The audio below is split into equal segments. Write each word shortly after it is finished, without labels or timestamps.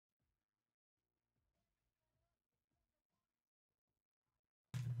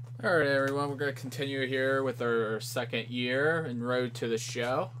Alright everyone, we're going to continue here with our second year in Road to the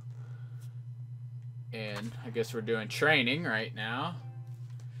Show. And I guess we're doing training right now.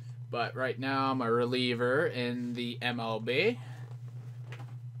 But right now I'm a reliever in the MLB.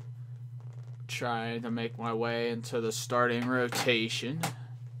 Trying to make my way into the starting rotation.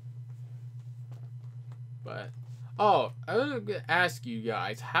 But, oh, I was going to ask you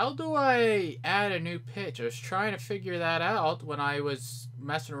guys, how do I add a new pitch? I was trying to figure that out when I was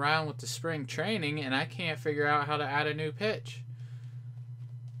messing around with the spring training, and I can't figure out how to add a new pitch.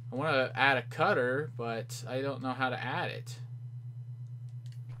 I want to add a cutter, but I don't know how to add it.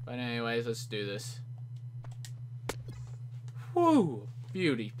 But anyways, let's do this. Whew!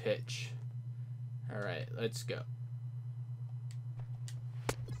 Beauty pitch. Alright, let's go.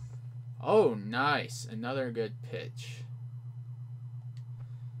 Oh, nice. Another good pitch.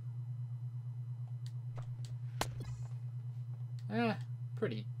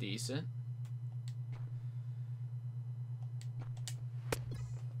 Pretty decent.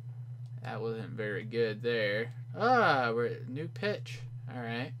 That wasn't very good there. Ah, new pitch.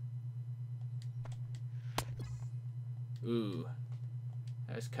 Alright. Ooh.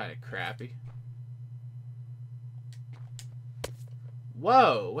 That's kind of crappy.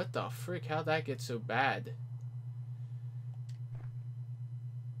 Whoa! What the frick? How'd that get so bad?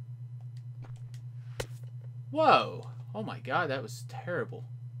 Whoa! Oh my god, that was terrible.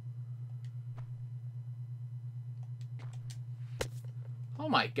 Oh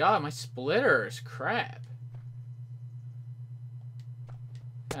my god, my splitter is crap.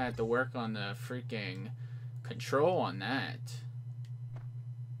 I had to work on the freaking control on that.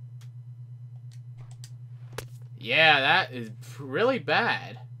 Yeah, that is really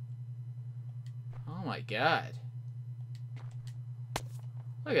bad. Oh my god.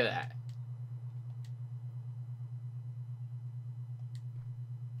 Look at that.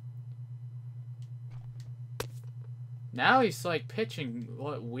 Now he's like pitching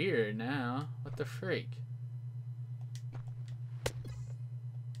what weird now. What the freak?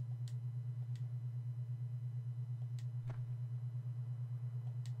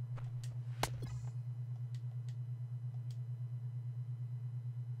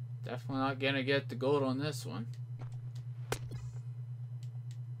 Definitely not gonna get the gold on this one.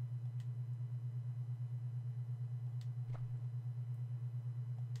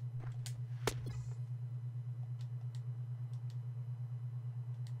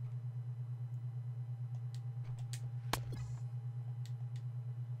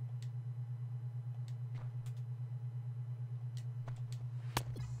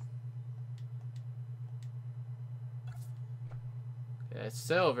 That's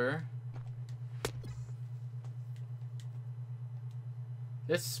silver.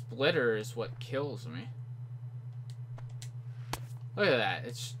 This splitter is what kills me. Look at that.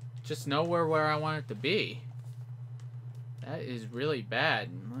 It's just nowhere where I want it to be. That is really bad.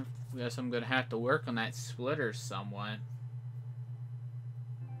 I guess I'm going to have to work on that splitter somewhat.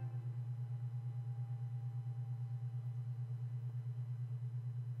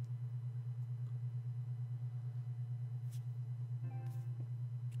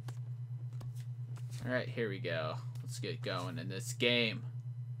 Alright, here we go. Let's get going in this game.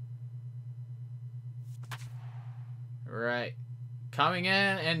 Alright. Coming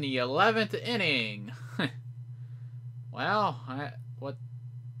in the 11th inning. Well,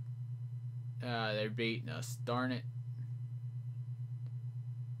 they're beating us. Darn it.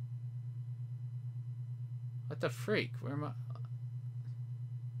 What the freak? Where am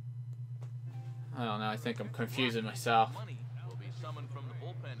I don't know. I think I'm confusing myself. Summoned from the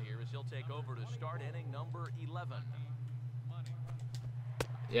bullpen here as he'll take over to start inning number 11.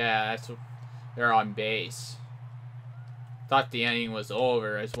 Yeah, they're on base. Thought the inning was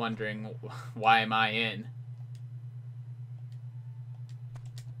over. I was wondering why am I in?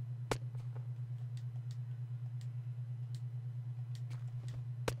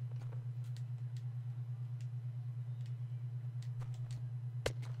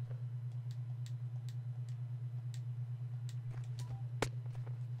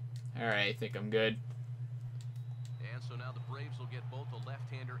 Alright, I think I'm good. And so now the Braves will get both a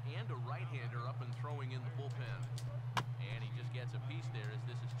left-hander and a right-hander up and throwing in the bullpen. And he just gets a piece there as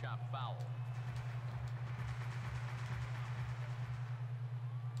this is chopped foul.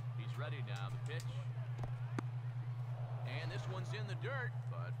 He's ready now, the pitch. And this one's in the dirt,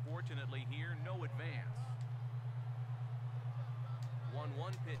 but fortunately here, no advance.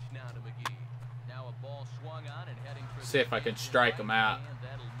 1-1 pitch now to McGee. Now a ball swung on and heading for see if I can strike him out. And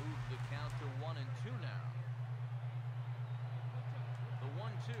that'll move the count to 1-2 now. The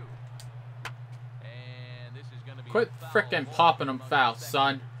 1-2. And this is going to be Quit frickin' popping them foul,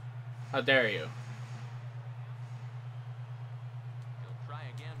 son. How dare you? He'll try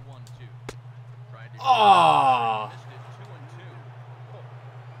again, 1-2. Tried to Oh! missed it, 2-2.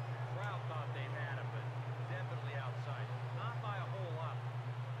 Crowd thought they had him, but definitely outside. Not by a whole lot.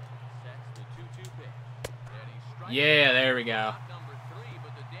 Sets the 2-2 pitch. And he strikes Yeah, out. there we go. Shot number 3,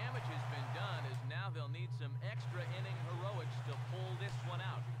 but the damage has been done as now they'll need some extra inning heroics to pull this one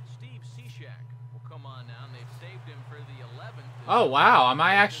out. Steve Cishek will come on now, and they've saved him for the 11th. Oh, wow. Am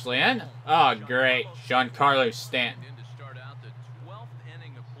I actually in? Oh, great. Giancarlo Stanton. In to start out the 12th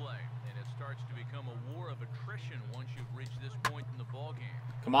inning of play, and it starts to become a war of attrition once you've reached this point in the ballgame.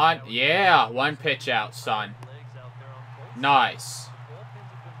 Come on. Yeah, one pitch out, son. Legs out there on both Nice. sides. The bullpens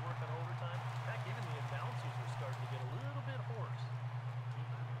have been working overtime. Heck, even the announcers are starting to get a little bit hoarse.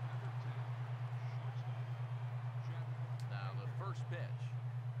 Now the first pitch.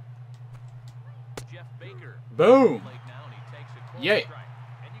 Jeff Baker. Boom. Plate now, and he takes a close Yay. strike.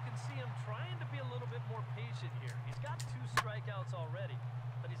 And you can see him trying to be a little bit more patient here. He's got 2 strikeouts already,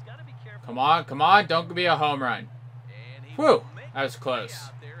 but he's got to be careful. Come on, come on. Don't be a home run. And he Whew, will make that was the play close.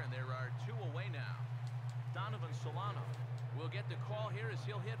 out there, and there are 2 away now. Donovan Solano will get the call here as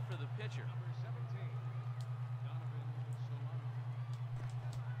he'll hit for the pitcher.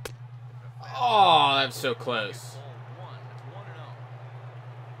 Oh, that's so close. Ball 1-0.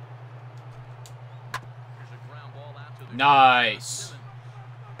 Here's a ground ball out to the Nice. Simmons.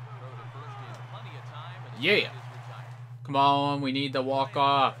 Throw to first in plenty of time, and the Yeah. side is retired. Come on, we need the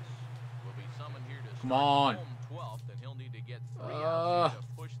walk-off. Will be summoned here to Come start on. home 12th, and he'll need to get 3 outs here to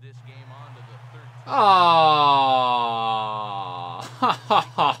push this game on to the 13th. Oh, ha ha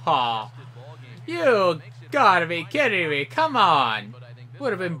ha ha. You gotta be kidding me. Come on.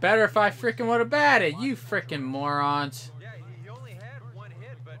 Would have been better if I freaking would have batted. You freaking morons. Yeah, he only had 1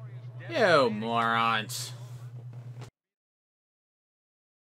 hit, but You morons.